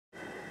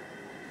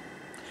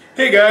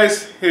Hey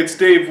guys, it's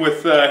Dave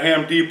with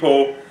Ham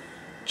Depot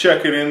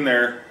checking in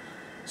there.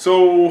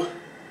 So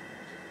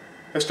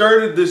I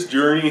started this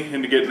journey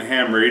into getting a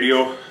ham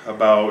radio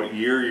about a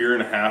year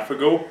and a half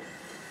ago.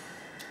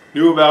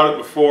 Knew about it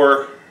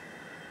before,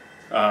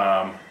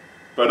 but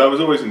I was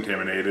always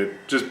intimidated,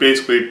 just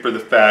basically for the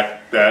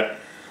fact that,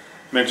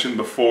 mentioned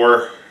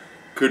before,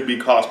 could be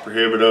cost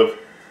prohibitive.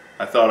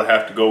 I thought I'd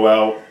have to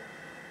go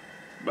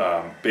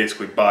out,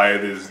 basically buy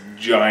this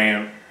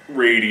giant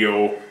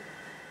radio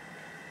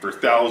for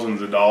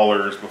thousands of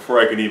dollars before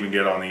I could even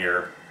get on the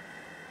air.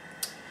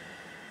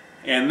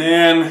 And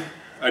then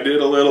I did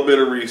a little bit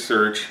of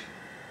research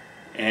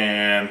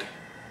and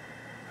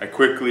I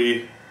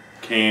quickly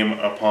came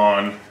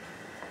upon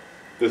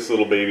this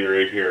little baby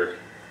right here.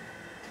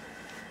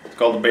 It's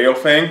called the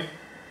Baofeng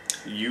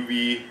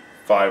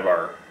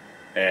UV5R,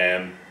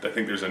 and I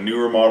think there's a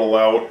newer model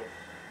out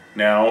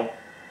now,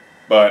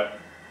 but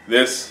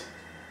this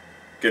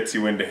gets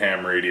you into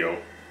ham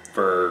radio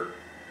for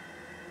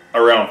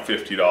around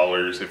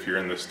 $50. If you're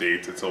in the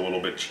States, it's a little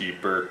bit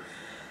cheaper.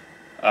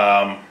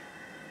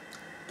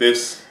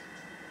 This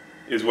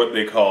is what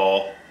they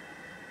call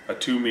a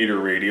 2-meter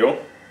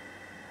radio.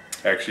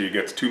 Actually, it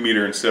gets 2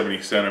 meter and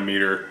 70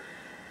 centimeter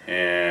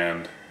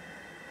and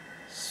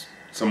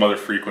some other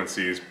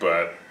frequencies,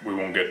 but we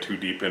won't get too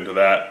deep into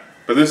that.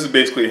 But this is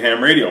basically a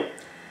ham radio.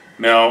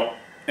 Now,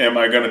 am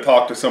I going to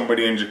talk to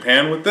somebody in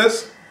Japan with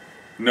this?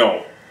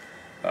 No.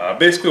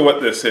 Basically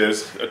what this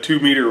is, a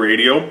 2-meter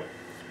radio.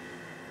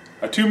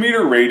 A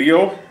 2-meter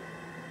radio,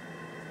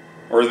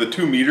 or the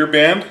 2-meter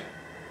band,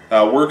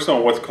 works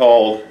on what's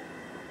called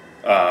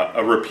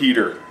a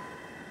repeater.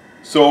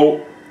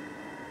 So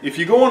if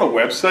you go on a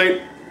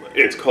website,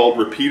 it's called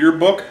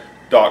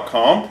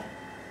repeaterbook.com.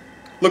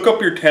 Look up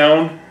your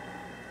town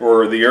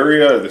or the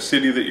area or the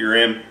city that you're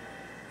in,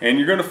 and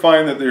you're going to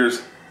find that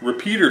there's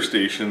repeater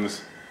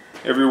stations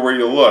everywhere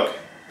you look.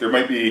 There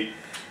might be,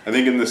 I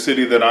think in the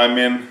city that I'm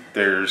in,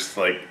 there's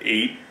like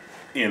 8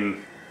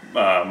 in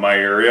my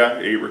area,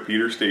 8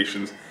 repeater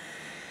stations.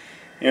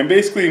 And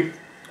basically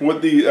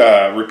what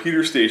the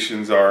repeater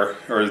stations are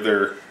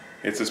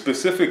it's a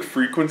specific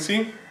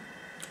frequency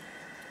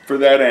for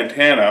that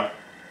antenna,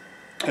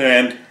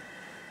 and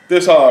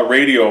this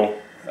radio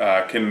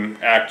can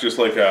act just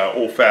like a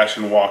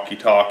old-fashioned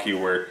walkie-talkie,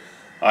 where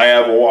I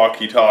have a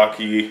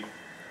walkie-talkie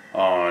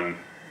on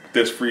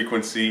this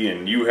frequency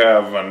and you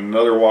have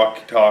another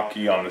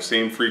walkie-talkie on the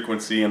same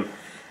frequency, and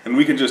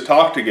we can just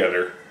talk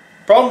together.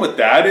 Problem with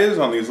that is,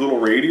 on these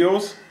little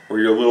radios, or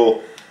your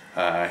little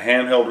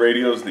handheld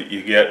radios that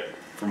you get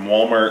from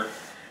Walmart,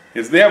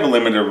 is they have a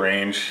limited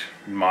range,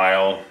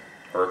 mile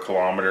or a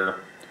kilometer,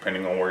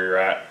 depending on where you're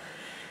at,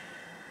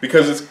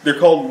 because they're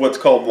called what's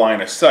called line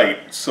of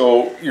sight.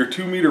 So your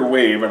 2-meter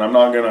wave, and I'm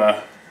not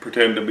gonna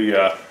pretend to be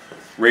a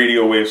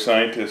radio wave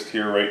scientist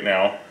here right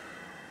now,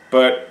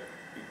 but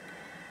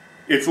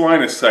it's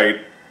line of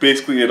sight.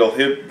 Basically, it'll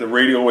hit, the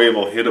radio wave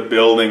will hit a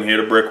building,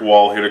 hit a brick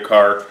wall, hit a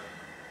car,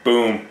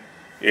 boom.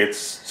 It's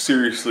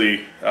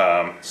seriously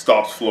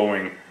stops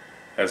flowing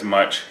as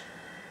much.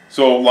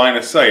 So line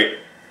of sight.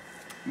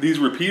 These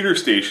repeater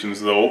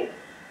stations, though,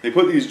 they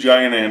put these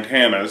giant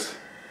antennas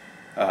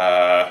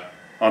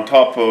on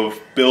top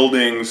of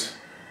buildings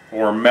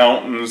or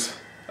mountains.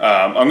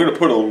 I'm going to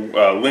put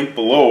a link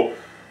below,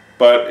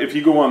 but if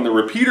you go on the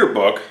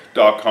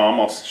repeaterbook.com,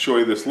 I'll show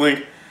you this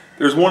link.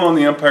 There's one on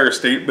the Empire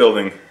State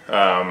Building.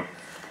 So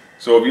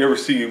if you ever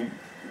see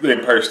the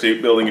Empire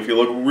State Building, if you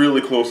look really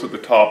close at the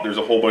top, there's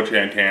a whole bunch of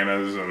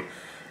antennas, and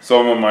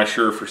some of them I'm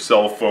sure for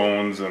cell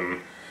phones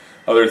and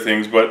other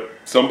things, but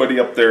somebody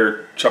up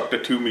there chucked a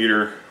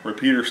 2-meter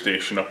repeater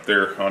station up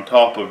there on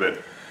top of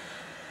it.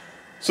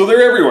 So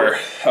they're everywhere.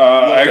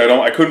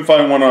 I couldn't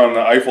find one on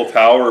the Eiffel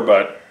Tower,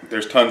 but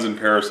there's tons in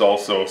Paris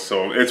also,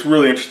 so it's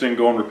really interesting.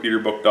 Go on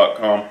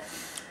repeaterbook.com.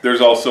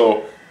 There's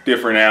also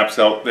different apps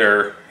out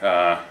there,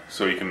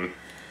 so you can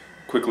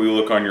quickly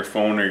look on your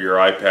phone or your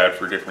iPad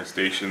for different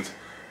stations.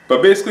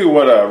 But basically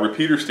what a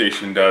repeater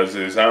station does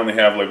is, I only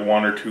have like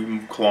 1 or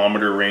 2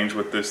 kilometer range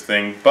with this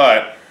thing,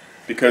 but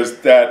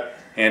because that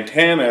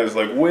antenna is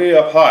like way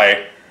up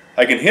high,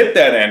 I can hit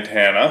that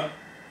antenna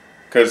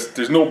because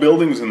there's no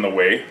buildings in the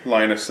way,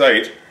 line of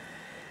sight.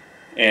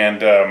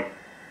 And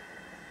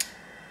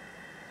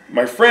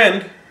my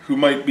friend, who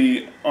might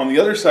be on the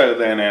other side of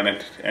that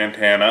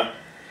antenna,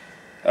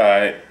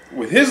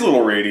 with his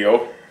little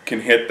radio,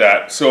 can hit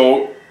that.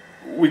 So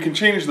we can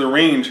change the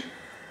range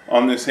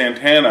on this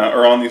antenna,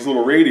 or on these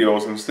little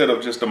radios, instead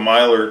of just a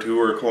mile or 2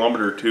 or a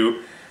kilometer or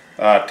 2,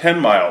 10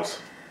 miles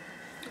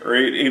or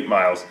 8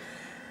 miles.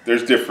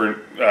 There's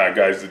different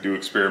guys that do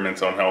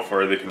experiments on how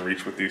far they can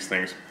reach with these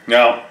things.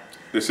 Now,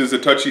 this is a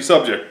touchy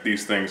subject,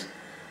 these things.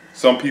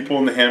 Some people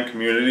in the ham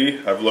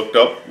community I've looked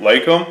up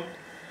like them,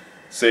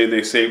 say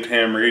they saved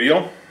ham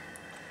radio,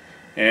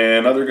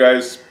 and other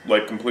guys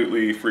like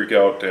completely freak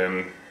out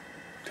and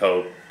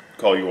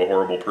call you a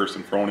horrible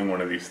person for owning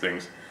one of these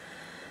things.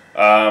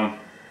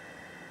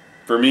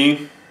 For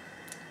me,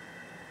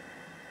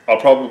 I'll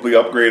probably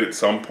upgrade at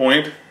some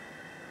point,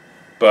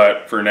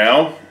 But for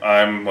now,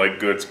 I'm like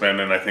good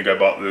spending. I think I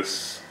bought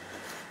this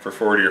for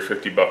 40 or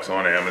 50 bucks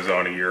on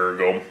Amazon a year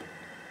ago.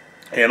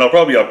 And I'll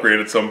probably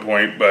upgrade at some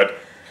point, but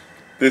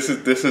this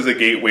is a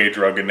gateway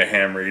drug into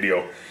ham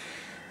radio.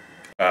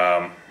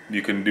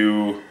 You can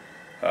do,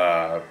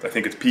 I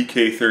think it's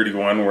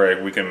PK31,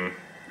 where we can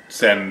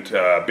send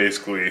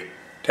basically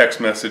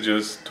text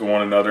messages to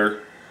one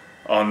another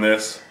on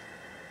this.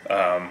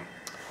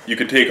 You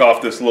can take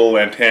off this little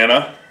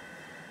antenna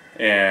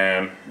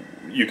and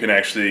you can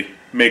actually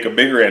make a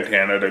bigger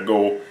antenna to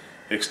go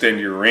extend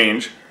your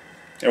range.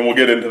 And we'll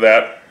get into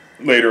that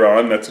later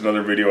on. That's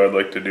another video I'd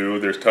like to do.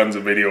 There's tons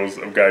of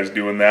videos of guys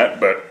doing that,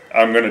 but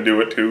I'm going to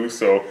do it too.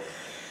 So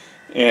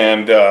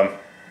there's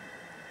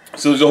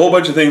a whole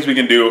bunch of things we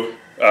can do.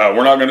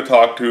 We're not going to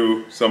talk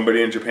to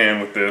somebody in Japan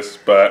with this,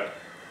 but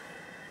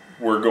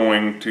we're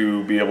going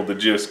to be able to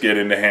just get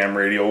into ham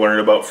radio, learn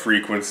about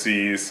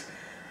frequencies,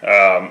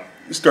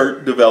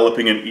 start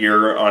developing an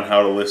ear on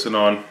how to listen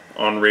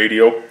on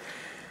radio.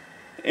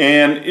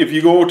 And if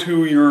you go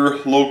to your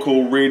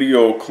local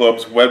radio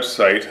club's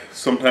website,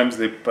 sometimes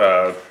they,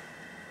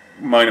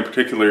 mine in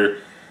particular,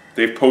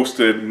 they've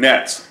posted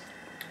nets,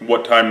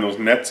 what time those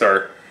nets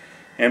are.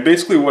 And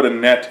basically what a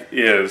net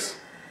is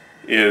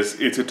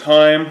it's a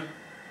time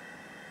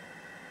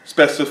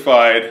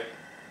specified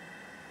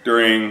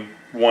during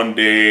one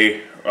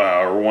day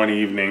or one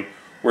evening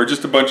where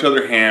just a bunch of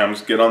other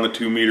hams get on the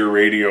 2-meter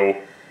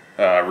radio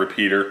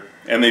repeater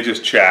and they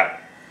just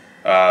chat.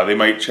 They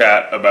might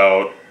chat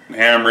about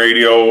ham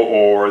radio,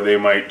 or they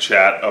might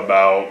chat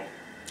about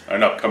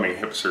an upcoming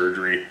hip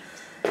surgery.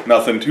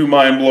 Nothing too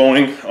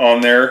mind-blowing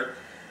on there,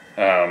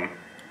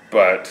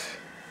 but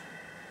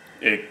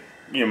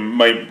you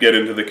might get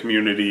into the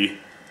community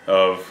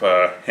of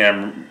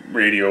ham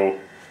radio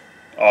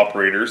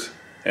operators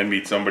and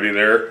meet somebody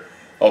there.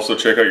 Also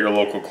check out your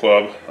local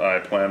club. I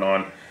plan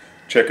on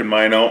checking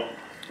mine out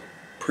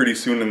pretty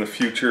soon in the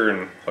future,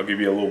 and I'll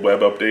give you a little web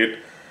update,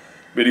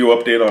 video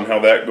update on how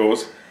that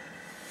goes.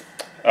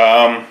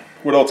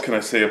 What else can I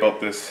say about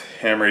this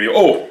ham radio?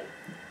 Oh,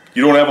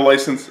 you don't have a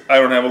license, I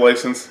don't have a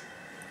license,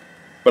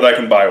 but I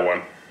can buy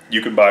one.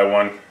 You can buy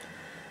one.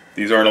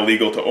 These aren't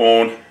illegal to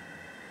own.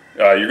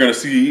 You're going to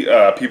see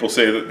people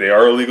say that they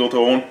are illegal to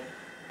own.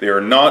 They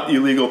are not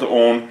illegal to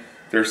own.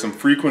 There's some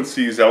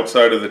frequencies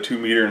outside of the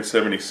 2-meter and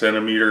 70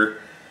 centimeter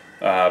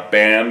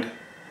band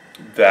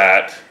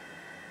that,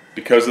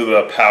 because of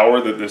the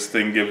power that this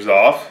thing gives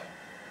off,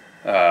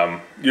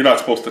 you're not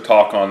supposed to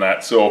talk on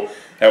that. So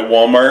at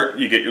Walmart,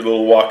 you get your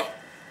little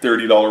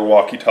 $30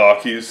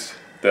 walkie-talkies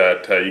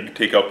that you can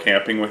take out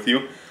camping with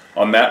you.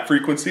 On that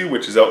frequency,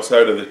 which is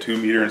outside of the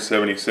 2-meter and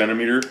 70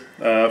 centimeter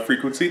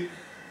frequency,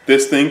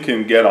 this thing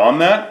can get on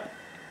that,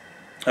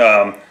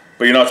 but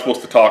you're not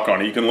supposed to talk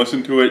on it. You can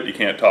listen to it, you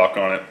can't talk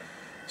on it.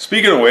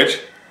 Speaking of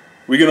which,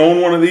 we can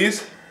own one of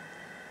these.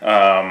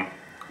 We're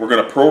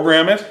going to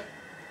program it,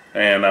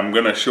 and I'm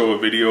going to show a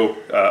video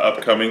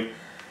upcoming.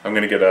 I'm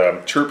going to get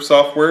a Chirp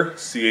software,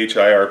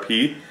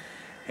 CHIRP,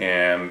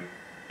 and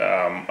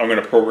I'm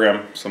going to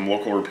program some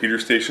local repeater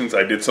stations.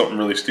 I did something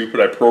really stupid.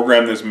 I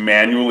programmed this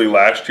manually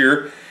last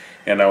year,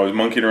 and I was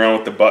monkeying around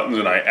with the buttons,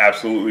 and I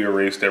absolutely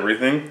erased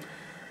everything.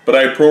 But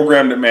I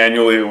programmed it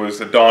manually. It was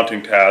a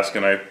daunting task,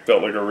 and I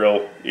felt like a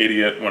real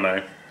idiot when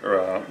I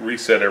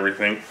reset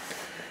everything.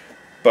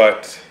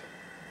 But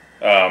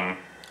yeah,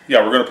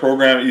 we're going to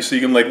program it so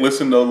you can like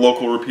listen to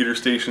local repeater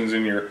stations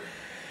in your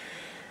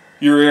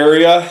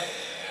area.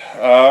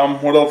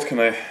 What else can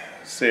I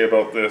say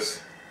about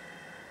this?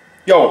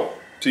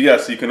 So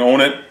yes, you can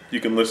own it, you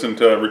can listen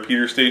to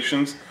repeater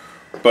stations,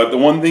 but the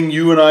one thing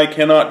you and I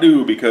cannot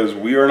do, because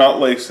we are not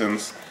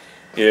licensed,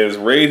 is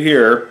right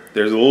here,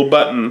 there's a little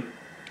button,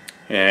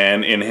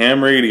 and in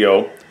ham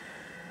radio,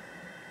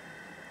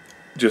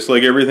 just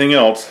like everything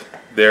else,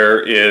 there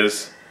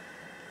is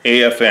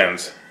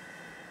AFNs,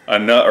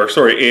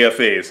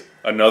 AFAs,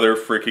 another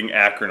freaking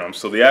acronym.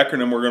 So the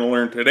acronym we're going to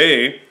learn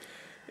today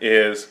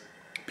is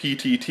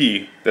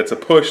PTT. That's a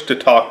push to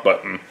talk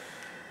button. In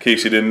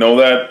case you didn't know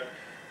that.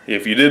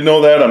 If you did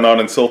know that, I'm not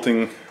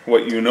insulting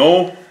what you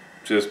know.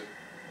 Just,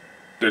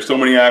 there's so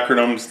many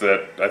acronyms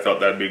that I thought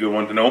that'd be a good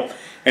one to know.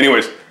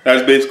 Anyways,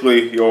 that's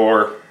basically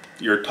your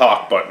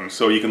talk button.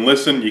 So you can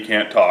listen, you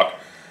can't talk.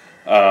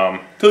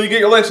 Till you get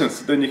your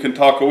license, then you can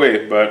talk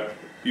away, but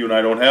you and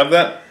I don't have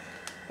that.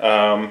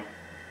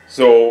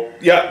 So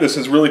yeah, this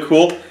is really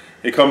cool.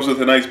 It comes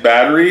with a nice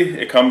battery.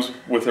 It comes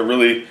with a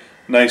really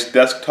nice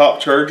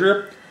desktop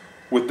charger.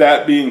 With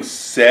that being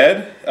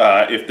said,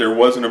 if there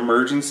was an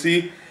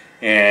emergency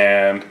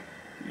and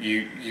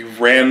you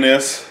ran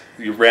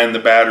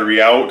the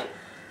battery out,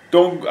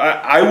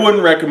 I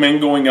wouldn't recommend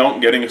going out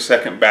and getting a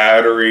second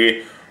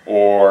battery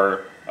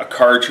or a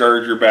car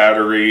charger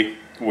battery,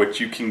 which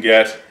you can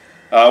get.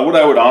 What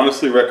I would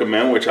honestly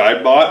recommend, which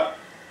I bought,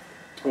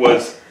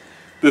 was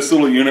this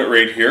little unit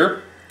right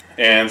here.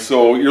 And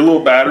so your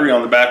little battery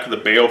on the back of the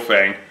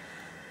Baofeng,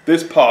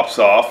 this pops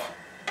off,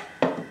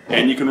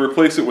 and you can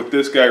replace it with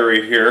this guy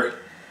right here.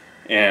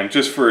 And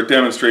just for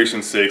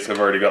demonstration's sakes, I've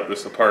already got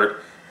this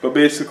apart. But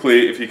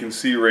basically, if you can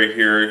see right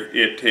here,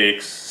 it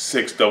takes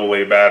 6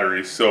 AA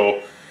batteries.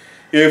 So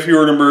if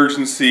you're an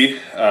emergency,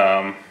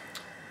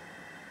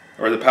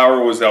 or the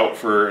power was out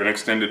for an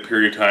extended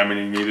period of time and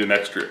you need an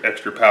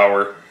extra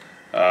power,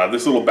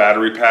 this little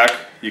battery pack,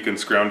 you can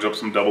scrounge up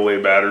some AA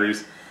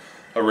batteries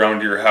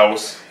around your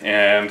house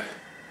and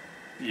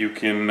you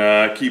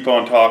can keep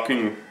on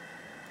talking.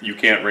 You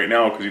can't right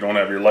now because you don't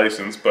have your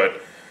license,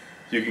 but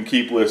you can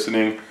keep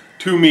listening.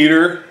 2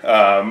 meter,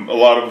 a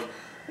lot of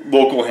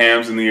local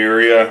hams in the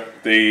area,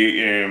 they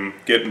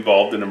get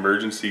involved in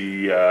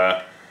emergency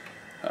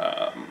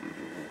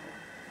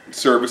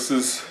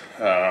services.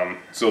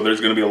 So there's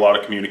going to be a lot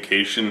of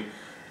communication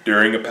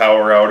during a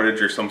power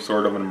outage or some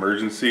sort of an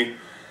emergency.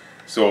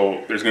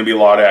 So there's going to be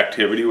a lot of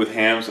activity with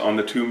hams on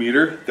the 2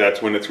 meter.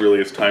 That's when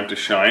it's time to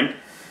shine.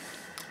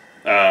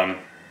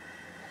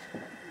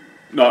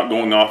 Not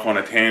going off on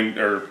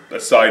a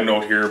side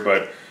note here,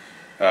 but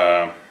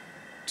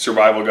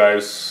survival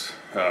guys,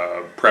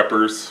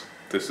 preppers,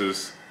 this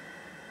is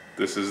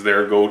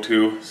their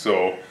go-to.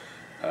 So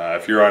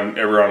if you're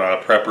ever on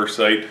a prepper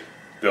site,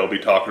 they'll be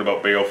talking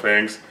about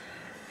Baofengs.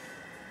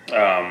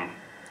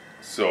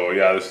 So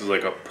yeah, this is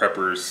like a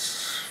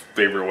prepper's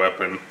favorite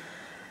weapon.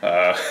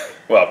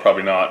 Well,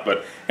 probably not,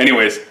 but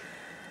anyways,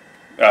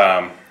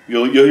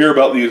 you'll hear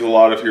about these a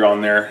lot if you're on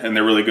there, and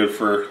they're really good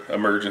for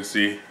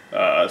emergency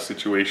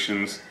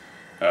situations,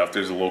 if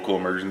there's a local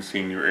emergency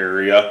in your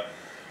area.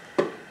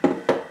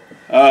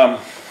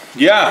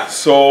 Yeah,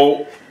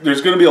 so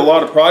there's going to be a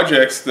lot of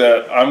projects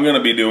that I'm going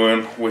to be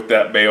doing with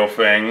that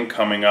Baofeng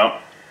coming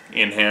up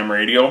in ham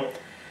radio.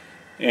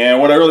 And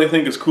what I really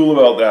think is cool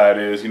about that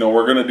is,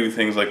 we're going to do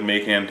things like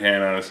make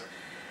antennas,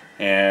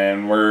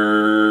 and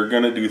we're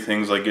going to do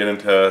things like get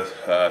into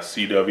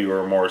CW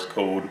or Morse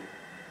code.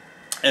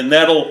 And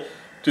that'll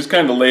just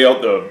kind of lay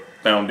out the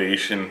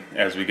foundation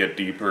as we get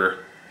deeper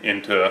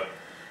into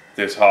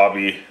this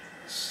hobby,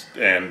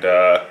 and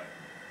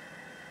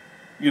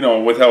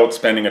without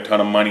spending a ton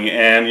of money.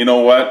 And you know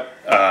what,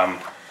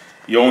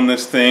 you own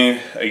this thing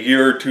a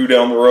year or two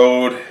down the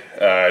road,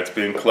 it's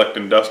been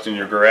collecting dust in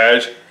your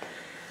garage,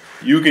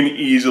 you can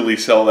easily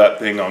sell that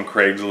thing on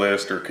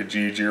Craigslist or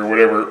Kijiji or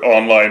whatever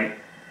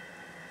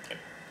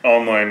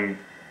online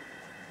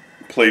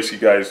place you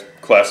guys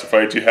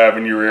classified you have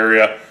in your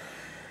area.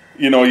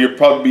 You'll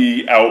probably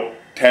be out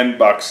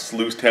 $10,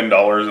 lose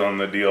 $10 on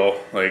the deal.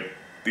 Like,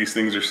 these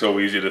things are so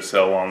easy to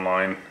sell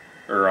online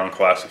or on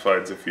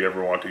classifieds if you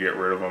ever want to get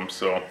rid of them.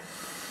 So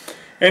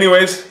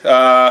anyways,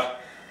 I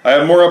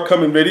have more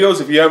upcoming videos.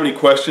 If you have any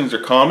questions or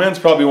comments,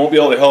 probably won't be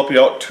able to help you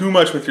out too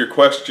much with your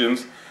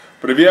questions,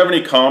 but if you have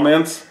any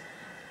comments,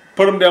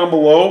 put them down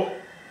below,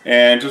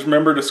 and just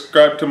remember to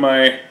subscribe to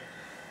my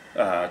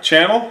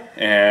channel,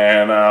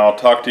 and I'll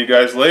talk to you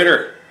guys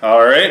later.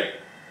 All right.